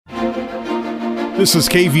This is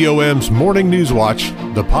KVOM's Morning News Watch,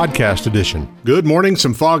 the podcast edition. Good morning.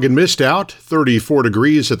 Some fog and mist out. 34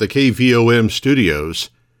 degrees at the KVOM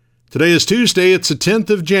studios. Today is Tuesday. It's the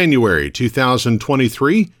 10th of January,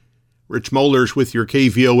 2023. Rich Mollers with your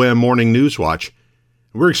KVOM Morning News Watch.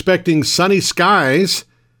 We're expecting sunny skies.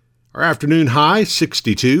 Our afternoon high,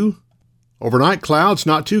 62. Overnight clouds,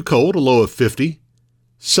 not too cold, a low of 50.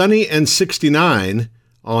 Sunny and 69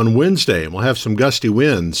 on Wednesday, and we'll have some gusty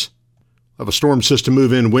winds. We'll have a storm system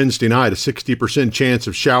move in Wednesday night, a 60% chance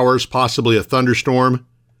of showers, possibly a thunderstorm.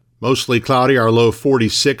 Mostly cloudy, our low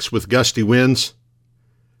 46 with gusty winds.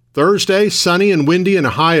 Thursday, sunny and windy and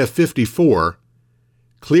a high of 54.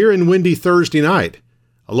 Clear and windy Thursday night,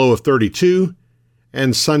 a low of 32.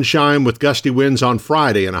 And sunshine with gusty winds on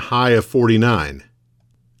Friday and a high of 49.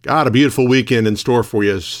 Got a beautiful weekend in store for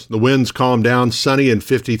you as the winds calm down, sunny and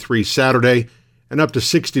 53 Saturday, and up to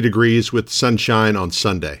 60 degrees with sunshine on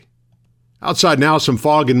Sunday. Outside now, some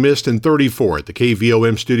fog and mist and 34 at the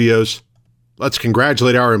KVOM studios. Let's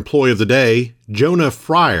congratulate our employee of the day, Jonah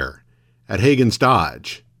Fryer at Hagen's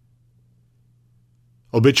Dodge.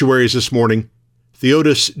 Obituaries this morning.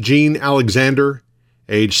 Theodis Gene Alexander,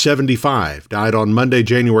 age 75, died on Monday,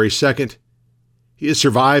 January 2nd. He is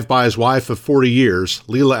survived by his wife of 40 years,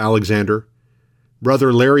 Leila Alexander,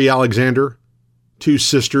 brother Larry Alexander, two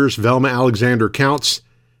sisters, Velma Alexander Counts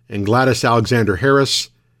and Gladys Alexander Harris,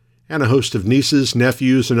 and a host of nieces,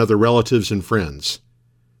 nephews, and other relatives and friends.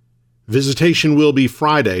 Visitation will be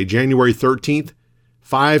Friday, January 13th,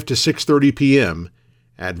 5 to 6:30 p.m.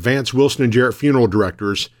 at Vance Wilson and Jarrett Funeral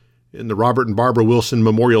Directors in the Robert and Barbara Wilson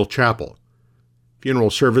Memorial Chapel. Funeral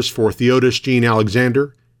service for Theodis Gene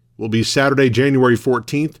Alexander will be Saturday, January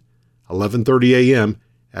 14th, 11:30 a.m.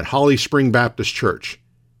 at Holly Spring Baptist Church.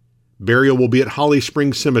 Burial will be at Holly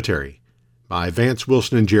Spring Cemetery by Vance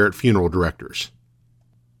Wilson and Jarrett Funeral Directors.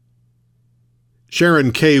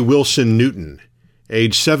 Sharon K. Wilson Newton,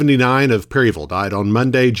 age 79 of Perryville, died on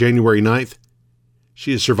Monday, January 9th.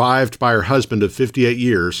 She is survived by her husband of 58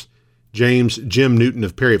 years, James Jim Newton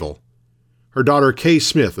of Perryville, her daughter Kay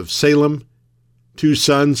Smith of Salem, two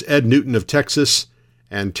sons, Ed Newton of Texas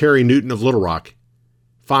and Terry Newton of Little Rock,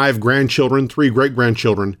 5 grandchildren, 3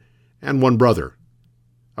 great-grandchildren, and 1 brother.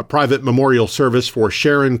 A private memorial service for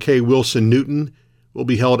Sharon K. Wilson Newton will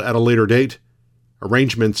be held at a later date.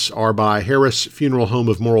 Arrangements are by Harris Funeral Home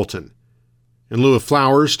of Morrilton. In lieu of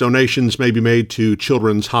flowers, donations may be made to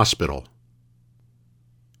Children's Hospital.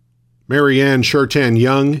 Mary Ann Shertan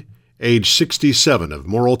Young, age 67 of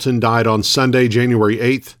Morrilton, died on Sunday, January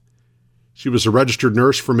 8th. She was a registered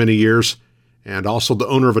nurse for many years and also the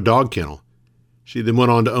owner of a dog kennel. She then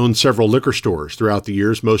went on to own several liquor stores throughout the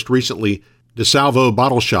years, most recently DeSalvo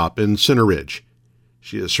Bottle Shop in Center Ridge.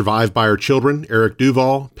 She is survived by her children, Eric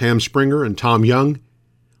Duval, Pam Springer, and Tom Young,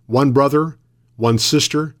 1 brother, 1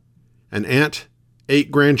 sister, an aunt, 8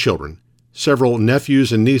 grandchildren, several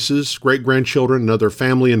nephews and nieces, great-grandchildren, and other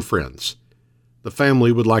family and friends. The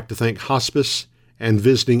family would like to thank Hospice and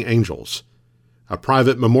Visiting Angels. A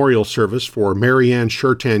private memorial service for Mary Ann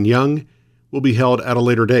Shertan Young will be held at a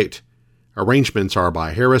later date. Arrangements are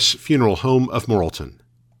by Harris Funeral Home of Morrilton.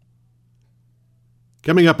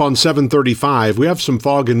 Coming up on 7:35, we have some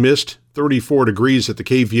fog and mist, 34 degrees at the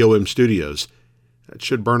KVOM studios. That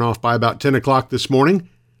should burn off by about 10 o'clock this morning,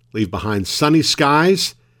 leave behind sunny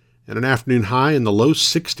skies and an afternoon high in the low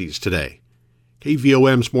 60s today.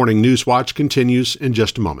 KVOM's Morning News Watch continues in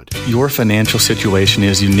just a moment. Your financial situation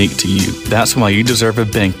is unique to you. That's why you deserve a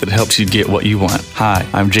bank that helps you get what you want. Hi,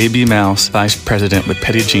 I'm JB Mouse, Vice President with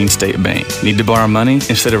Petit Jean State Bank. Need to borrow money?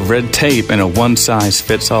 Instead of red tape and a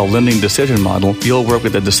one-size-fits-all lending decision model, you'll work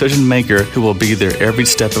with a decision maker who will be there every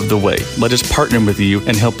step of the way. Let us partner with you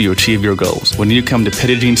and help you achieve your goals. When you come to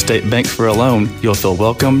Petit Jean State Bank for a loan, you'll feel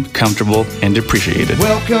welcome, comfortable, and appreciated.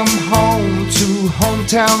 Welcome home to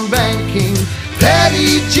hometown banking.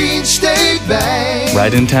 Petit Jean State Bank.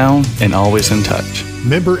 Right in town and always in touch.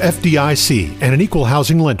 Member FDIC and an equal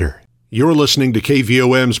housing lender. You're listening to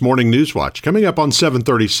KVOM's Morning News Watch. Coming up on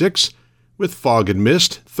 7:36 with fog and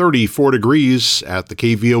mist, 34 degrees at the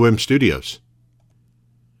KVOM studios.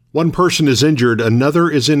 One person is injured, another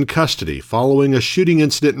is in custody following a shooting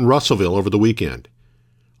incident in Russellville over the weekend.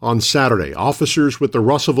 On Saturday, officers with the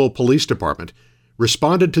Russellville Police Department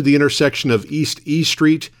responded to the intersection of East E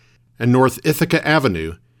Street and North Ithaca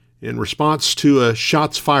Avenue in response to a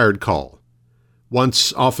shots fired call.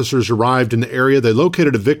 Once officers arrived in the area, they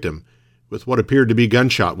located a victim with what appeared to be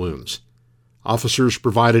gunshot wounds. Officers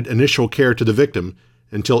provided initial care to the victim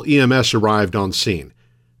until EMS arrived on scene.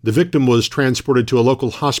 The victim was transported to a local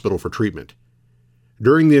hospital for treatment.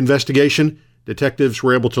 During the investigation, detectives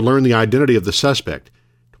were able to learn the identity of the suspect,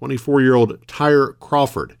 24-year-old Tyre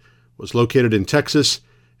Crawford was located in Texas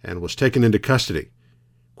and was taken into custody.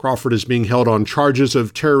 Crawford is being held on charges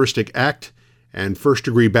of terroristic act and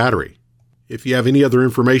first-degree battery. If you have any other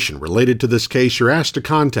information related to this case, you're asked to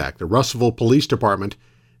contact the Russellville Police Department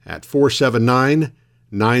at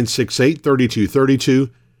 479-968-3232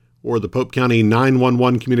 or the Pope County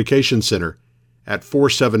 911 Communications Center at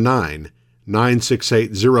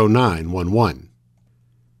 479-968-0911.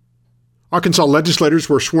 Arkansas legislators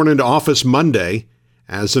were sworn into office Monday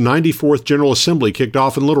as the 94th General Assembly kicked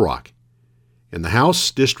off in Little Rock. In the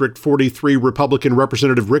House, District 43 Republican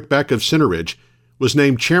Representative Rick Beck of Center Ridge was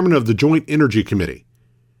named chairman of the Joint Energy Committee.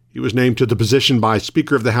 He was named to the position by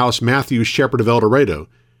Speaker of the House Matthew Shepard of El Dorado,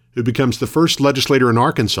 who becomes the first legislator in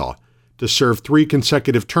Arkansas to serve 3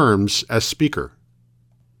 consecutive terms as Speaker.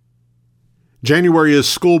 January is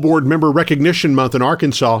School Board Member Recognition Month in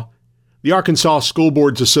Arkansas. The Arkansas School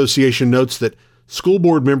Boards Association notes that school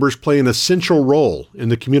board members play an essential role in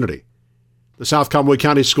the community. The South Conway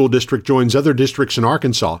County School District joins other districts in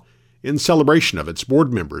Arkansas in celebration of its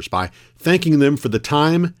board members by thanking them for the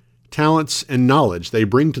time, talents, and knowledge they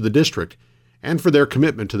bring to the district and for their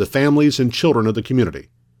commitment to the families and children of the community.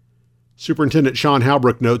 Superintendent Sean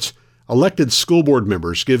Halbrook notes, elected school board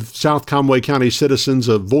members give South Conway County citizens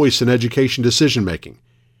a voice in education decision-making.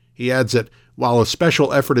 He adds that while a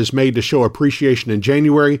special effort is made to show appreciation in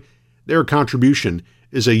January, their contribution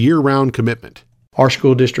is a year-round commitment. Our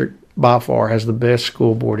school district by far has the best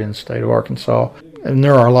school board in the state of Arkansas. And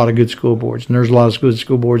there are a lot of good school boards, and there's a lot of good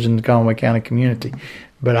school boards in the Conway County community.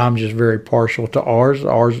 But I'm just very partial to ours.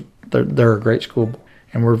 They're a great school board,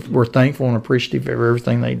 and we're thankful and appreciative of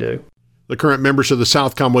everything they do. The current members of the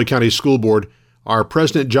South Conway County School Board are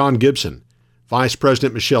President John Gibson, Vice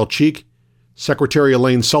President Michelle Cheek, Secretary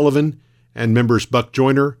Elaine Sullivan, and members Buck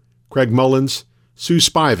Joyner, Craig Mullins, Sue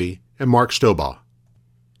Spivey, and Mark Stobaugh.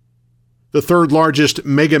 The third largest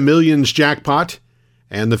Mega Millions jackpot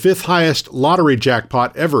and the 5th highest lottery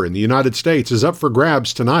jackpot ever in the United States is up for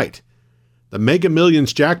grabs tonight. The Mega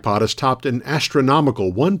Millions jackpot has topped an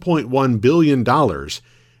astronomical $1.1 billion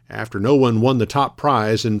after no one won the top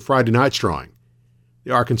prize in Friday night's drawing.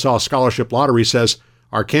 The Arkansas Scholarship Lottery says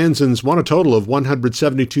Arkansans won a total of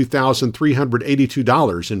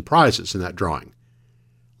 $172,382 in prizes in that drawing.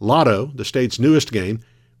 Lotto, the state's newest game,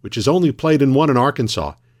 which is only played and won in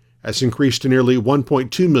Arkansas, has increased to nearly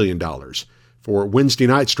 $1.2 million for Wednesday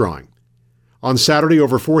night's drawing. On Saturday,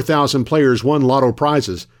 over 4,000 players won Lotto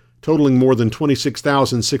prizes, totaling more than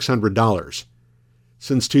 $26,600.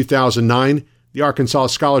 Since 2009, the Arkansas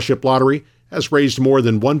Scholarship Lottery has raised more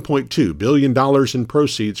than $1.2 billion in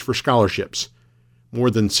proceeds for scholarships.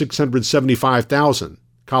 More than 675,000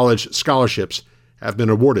 college scholarships have been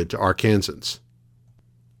awarded to Arkansans.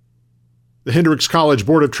 The Hendrix College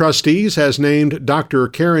Board of Trustees has named Dr.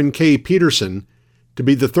 Karen K. Peterson to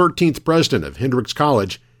be the 13th president of Hendrix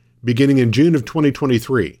College beginning in June of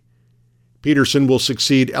 2023. Peterson will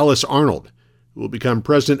succeed Ellis Arnold, who will become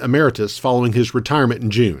president emeritus following his retirement in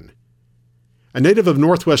June. A native of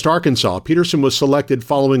Northwest Arkansas, Peterson was selected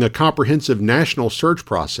following a comprehensive national search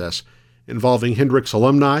process involving Hendrix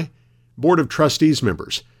alumni, Board of Trustees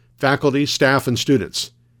members, faculty, staff, and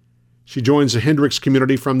students. She joins the Hendrix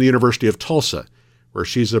community from the University of Tulsa, where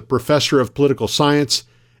she's a professor of political science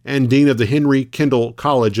and dean of the Henry Kendall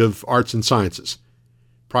College of Arts and Sciences.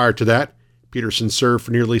 Prior to that, Peterson served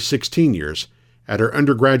for nearly 16 years at her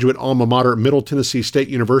undergraduate alma mater, Middle Tennessee State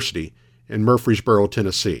University in Murfreesboro,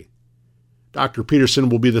 Tennessee. Dr. Peterson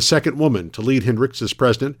will be the second woman to lead Hendrix as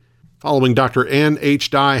president, following Dr. Ann H.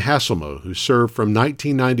 Dye Hasselmo, who served from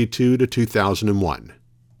 1992 to 2001.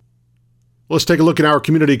 Let's take a look at our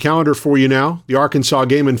community calendar for you now. The Arkansas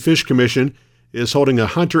Game and Fish Commission is holding a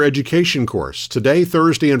hunter education course today,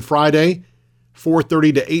 Thursday, and Friday,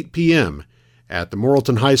 4:30 to 8 p.m. at the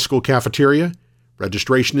Morrilton High School cafeteria.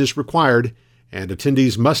 Registration is required, and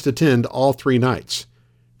attendees must attend all 3 nights.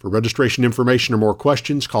 For registration information or more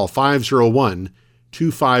questions, call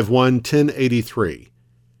 501-251-1083.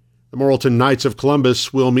 The Morrilton Knights of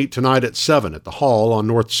Columbus will meet tonight at 7 at the Hall on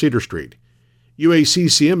North Cedar Street.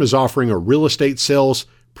 UACCM is offering a real estate sales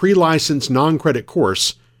pre-licensed non-credit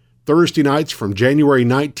course Thursday nights from January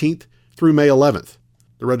 19th through May 11th.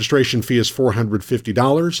 The registration fee is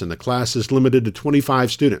 $450 and the class is limited to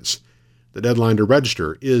 25 students. The deadline to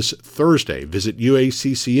register is Thursday. Visit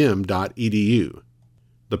uaccm.edu.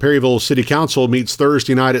 The Perryville City Council meets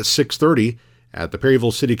Thursday night at 6:30 at the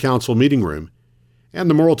Perryville City Council meeting room, and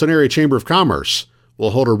the Morrilton Area Chamber of Commerce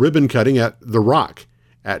will hold a ribbon cutting at The Rock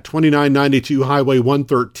at 2992 Highway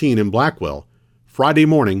 113 in Blackwell, Friday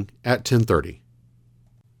morning at 10:30.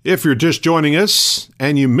 If you're just joining us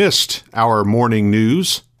and you missed our morning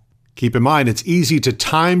news, Keep in mind, it's easy to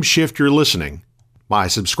time shift your listening by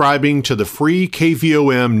subscribing to the free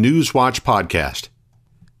KVOM Newswatch podcast.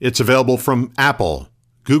 It's available from Apple,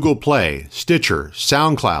 Google Play, Stitcher,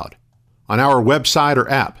 SoundCloud, on our website or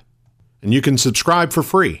app, and you can subscribe for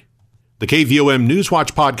free. The KVOM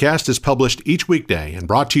Newswatch podcast is published each weekday and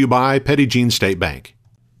brought to you by Petit Jean State Bank.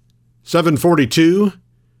 7:42,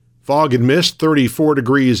 fog and mist, 34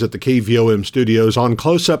 degrees at the KVOM studios. On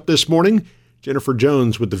Close-Up this morning, Jennifer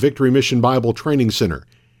Jones with the Victory Mission Bible Training Center.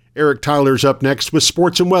 Eric Tyler's up next with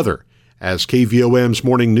sports and weather as KVOM's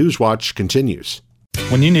Morning Newswatch continues.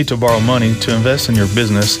 When you need to borrow money to invest in your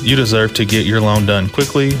business, you deserve to get your loan done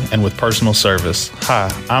quickly and with personal service. Hi,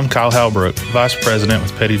 I'm Kyle Halbrook, Vice President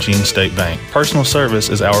with Petit Jean State Bank. Personal service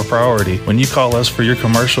is our priority. When you call us for your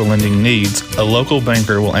commercial lending needs, a local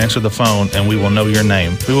banker will answer the phone and we will know your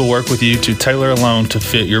name. We will work with you to tailor a loan to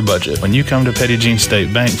fit your budget. When you come to Petit Jean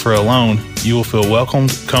State Bank for a loan, you will feel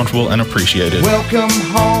welcomed, comfortable, and appreciated. Welcome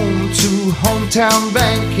home to hometown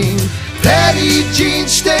banking, Petit Jean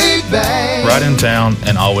State Bank. Right in town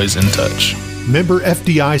and always in touch. Member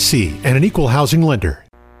FDIC and an equal housing lender.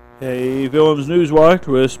 Hey, KVOM's Newswatch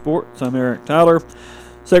with sports. I'm Eric Tyler.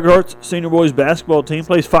 Sacred Heart's senior boys basketball team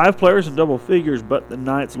plays 5 players in double figures, but the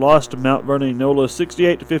Knights lost to Mount Vernon Enola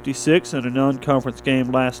 68-56 in a non-conference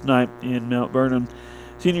game last night in Mount Vernon.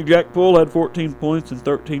 Senior Jack Poole had 14 points and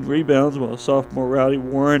 13 rebounds, while sophomore Rowdy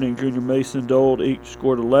Warren and junior Mason Dold each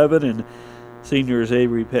scored 11, and seniors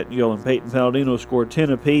Avery Pettingill and Peyton Palladino scored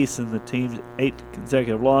 10 apiece in the team's 8th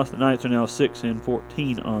consecutive loss. The Knights are now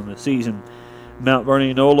 6-14 on the season. Mount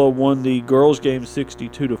Vernon Enola won the girls' game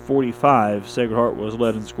 62-45. Sacred Heart was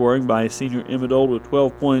led in scoring by senior Emma Dold with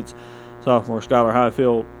 12 points. Sophomore Skylar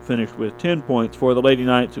Highfield finished with 10 points for the Lady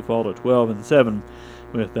Knights, who fall to 12-7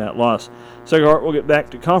 with that loss. Sacred Heart will get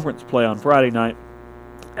back to conference play on Friday night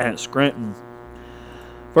at Scranton.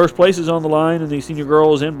 First place is on the line in the senior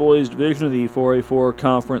girls and boys division of the 4A4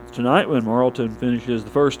 conference tonight when Morrilton finishes the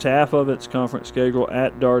first half of its conference schedule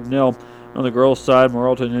at Dardanelle. On the girls' side,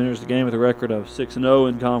 Morrilton enters the game with a record of 6-0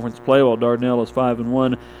 in conference play, while Dardanelle is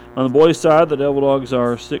 5-1. On the boys' side, the Devil Dogs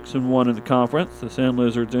are 6-1 in the conference. The Sand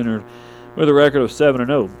Lizards entered with a record of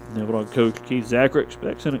 7-0. Devil Dog coach Keith Zachary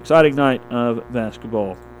expects an exciting night of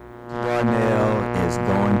basketball. Dardanelle is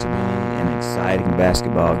going to be an exciting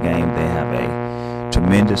basketball game. They have a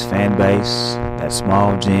tremendous fan base. That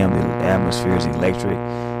small gym, the atmosphere is electric.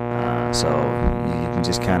 So you can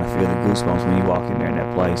just kind of feel the goosebumps when you walk in there in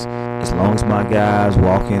that place. As long as my guys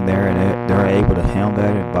walk in there and they're able to handle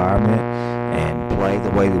that environment and play the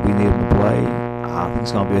way that we need them to play, I think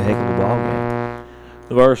it's going to be a heck of a ball game.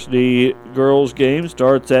 The varsity girls game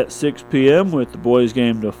starts at 6 p.m. with the boys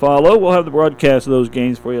game to follow. We'll have the broadcast of those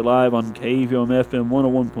games for you live on KVOM FM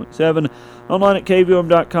 101.7, online at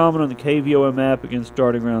KVOM.com, and on the KVOM app again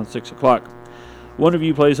starting around 6 o'clock. One of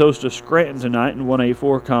you plays host to Scranton tonight in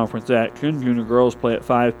 1A4 conference action. Junior girls play at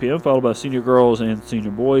 5 p.m., followed by senior girls and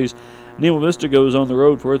senior boys. Nemo Vista goes on the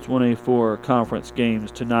road for its 1A4 conference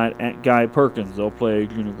games tonight at Guy Perkins. They'll play a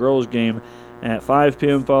junior girls game at 5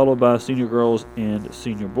 p.m., followed by senior girls and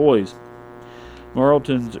senior boys.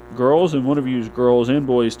 Morrilton's girls and one of you's girls and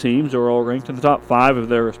boys teams are all ranked in the top 5 of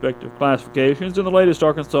their respective classifications in the latest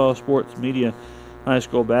Arkansas Sports Media High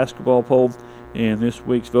School basketball poll. In this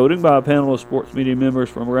week's voting by a panel of sports media members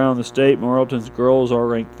from around the state, Morrilton's girls are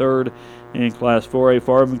ranked 3rd in Class 4A.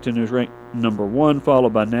 Farmington is ranked number 1,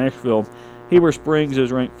 followed by Nashville. Heber Springs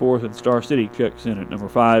is ranked 4th, and Star City checks in at number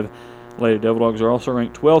 5. Lady Devil Dogs are also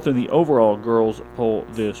ranked 12th in the overall girls poll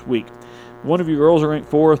this week. One of you girls are ranked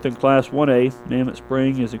 4th in Class 1A. Mammoth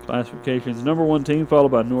Spring is the classification's number 1 team,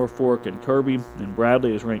 followed by Norfolk and Kirby, and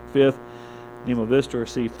Bradley is ranked 5th. Nemo Vista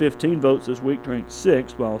received 15 votes this week, ranked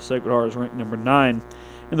 6th, while Sacred Heart is ranked number 9.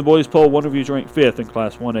 In the boys' poll, one of you is ranked 5th in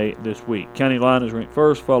Class 1A this week. County Line is ranked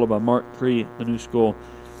 1st, followed by Mark Tree, the new school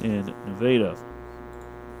in Nevada.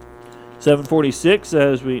 7:46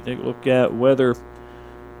 as we take a look at weather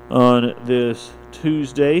on this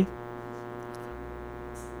Tuesday.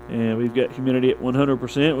 And we've got humidity at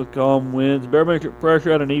 100% with calm winds. Barometric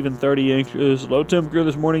pressure at an even 30 inches. Low temperature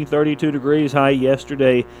this morning, 32 degrees. High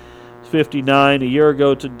yesterday 59. A year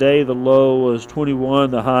ago today, the low was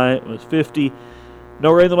 21. The high was 50.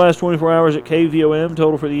 No rain the last 24 hours at KVOM.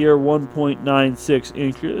 Total for the year, 1.96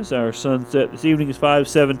 inches. Our sunset this evening is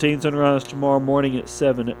 5:17. Sunrise tomorrow morning at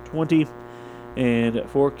 7:20. And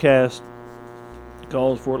forecast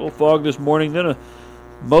calls for a little fog this morning. Then a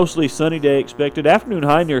mostly sunny day expected. Afternoon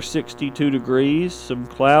high near 62 degrees. Some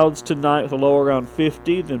clouds tonight with a low around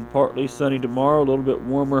 50. Then partly sunny tomorrow. A little bit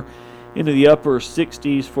warmer into the upper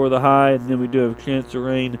 60s for the high, and then we do have a chance of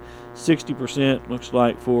rain, 60% looks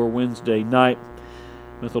like for Wednesday night.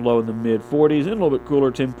 with a low in the mid-40s, and a little bit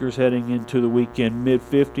cooler temperatures heading into the weekend.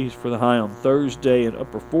 Mid-50s for the high on Thursday, and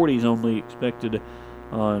upper 40s only expected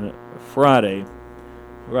on Friday.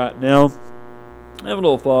 Right now, I have a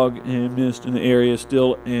little fog and mist in the area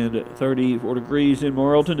still, and 34 degrees in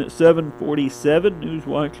Morrilton at 7:47.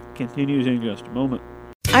 Newswatch continues in just a moment.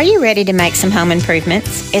 Are you ready to make some home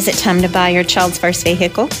improvements? Is it time to buy your child's first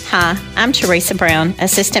vehicle? Hi, I'm Teresa Brown,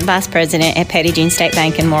 Assistant Vice President at Petit Jean State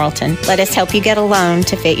Bank in Morrilton. Let us help you get a loan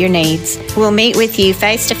to fit your needs. We'll meet with you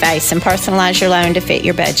face-to-face and personalize your loan to fit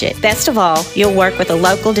your budget. Best of all, you'll work with a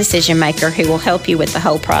local decision maker who will help you with the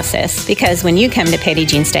whole process. Because when you come to Petit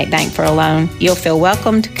Jean State Bank for a loan, you'll feel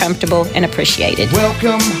welcomed, comfortable, and appreciated.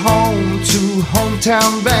 Welcome home to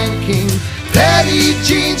hometown banking, Petit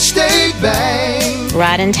Jean State Bank.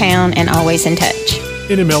 Right in town and always in touch.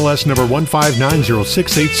 NMLS number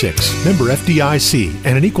 1590686, member FDIC,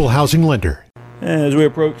 and an equal housing lender. As we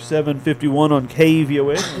approach 7:51 on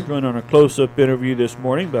KVOM, we're joined on a close-up interview this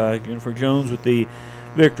morning by Jennifer Jones with the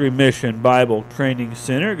Victory Mission Bible Training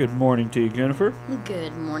Center. Good morning to you, Jennifer.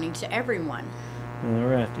 Good morning to everyone. All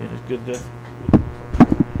right,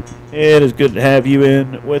 it is good to have you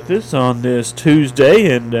in with us on this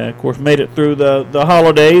Tuesday, and of course made it through the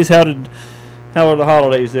holidays. How are the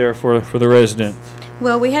holidays there for the residents?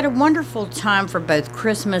 Well, we had a wonderful time for both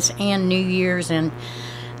Christmas and New Year's, and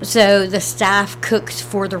so the staff cooks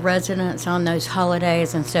for the residents on those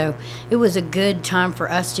holidays, and so it was a good time for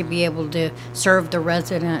us to be able to serve the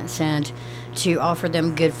residents and to offer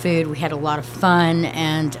them good food. We had a lot of fun,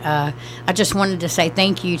 and I just wanted to say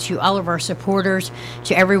thank you to all of our supporters,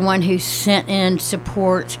 to everyone who sent in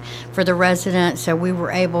support for the residents, so we were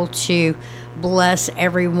able to bless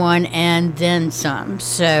everyone and then some.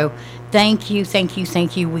 So thank you.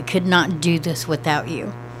 We could not do this without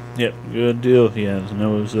you. Yep, good deal. Yeah, I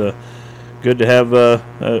know it was good to have a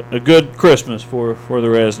good Christmas for the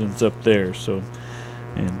residents up there. So,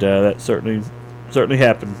 and that certainly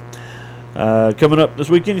happened. Coming up this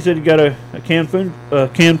weekend, you said you got a canned food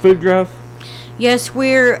drive? Yes,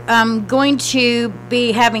 we're going to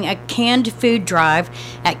be having a canned food drive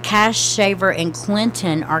at Cash Shaver in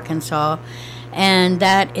Clinton, Arkansas, and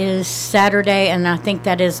that is Saturday, and I think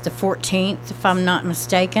that is the 14th, if I'm not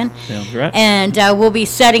mistaken. Sounds right. And we'll be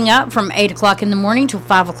setting up from 8 o'clock in the morning till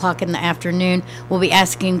 5 o'clock in the afternoon. We'll be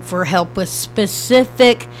asking for help with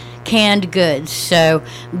specific canned goods, so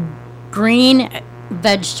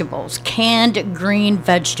canned green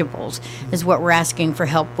vegetables is what we're asking for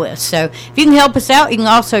help with. So if you can help us out, you can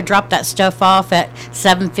also drop that stuff off at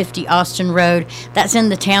 750 Austin Road. That's in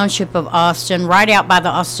the township of Austin, right out by the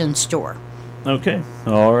Austin store. Okay,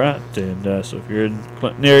 all right. And so if you're in the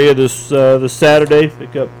Clinton area this Saturday,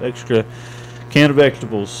 pick up extra canned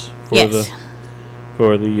vegetables for the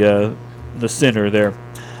center there.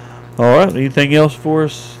 All right. Anything else for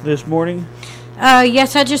us this morning?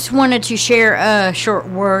 Yes, I just wanted to share a short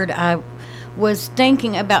word. I was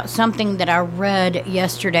thinking about something that I read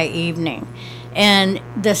yesterday evening, and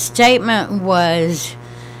the statement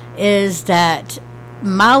is that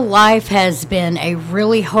my life has been a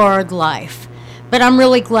really hard life, but I'm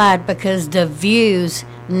really glad because the views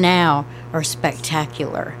now are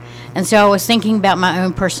spectacular. And so I was thinking about my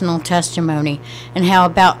own personal testimony and how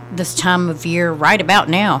about this time of year, right about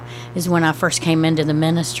now, is when I first came into the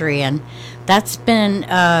ministry. And that's been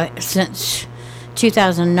since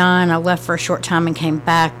 2009. I left for a short time and came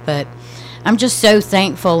back, but I'm just so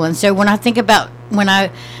thankful. And so when I think about when I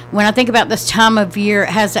think about this time of year, it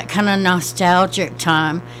has that kind of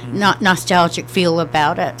nostalgic feel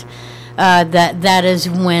about it. That is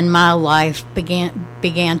when my life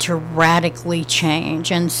began to radically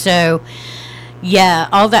change. And so, yeah,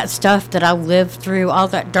 all that stuff that I lived through, all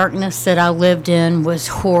that darkness that I lived in was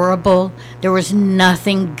horrible. There was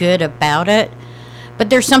nothing good about it. But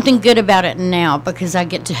there's something good about it now because I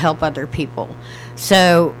get to help other people.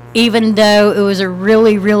 So even though it was a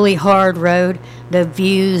really, really hard road, the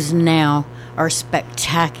views now are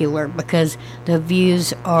spectacular because the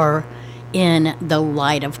views are in the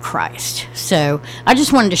light of Christ. So I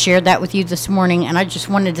just wanted to share that with you this morning, and I just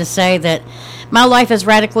wanted to say that my life is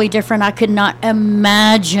radically different. I could not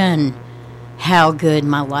imagine how good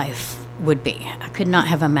my life would be. I could not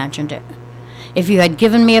have imagined it. If you had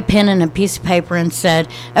given me a pen and a piece of paper and said,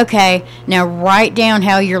 okay, now write down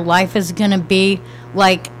how your life is going to be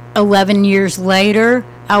like 11 years later,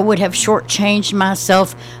 I would have shortchanged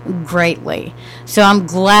myself greatly. So I'm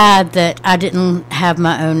glad that I didn't have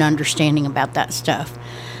my own understanding about that stuff.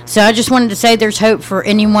 So I just wanted to say there's hope for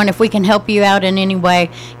anyone. If we can help you out in any way,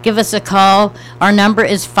 give us a call. Our number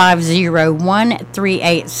is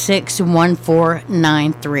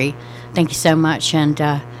 501-386-1493. Thank you so much, and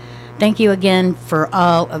Thank you again for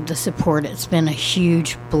all of the support. It's been a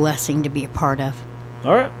huge blessing to be a part of.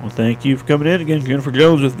 All right. Well, thank you for coming in. Again, Jennifer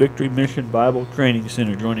Jones with Victory Mission Bible Training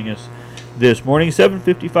Center joining us this morning,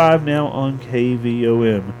 7:55 now on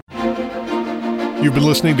KVOM. You've been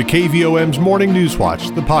listening to KVOM's Morning News Watch,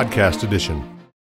 the podcast edition.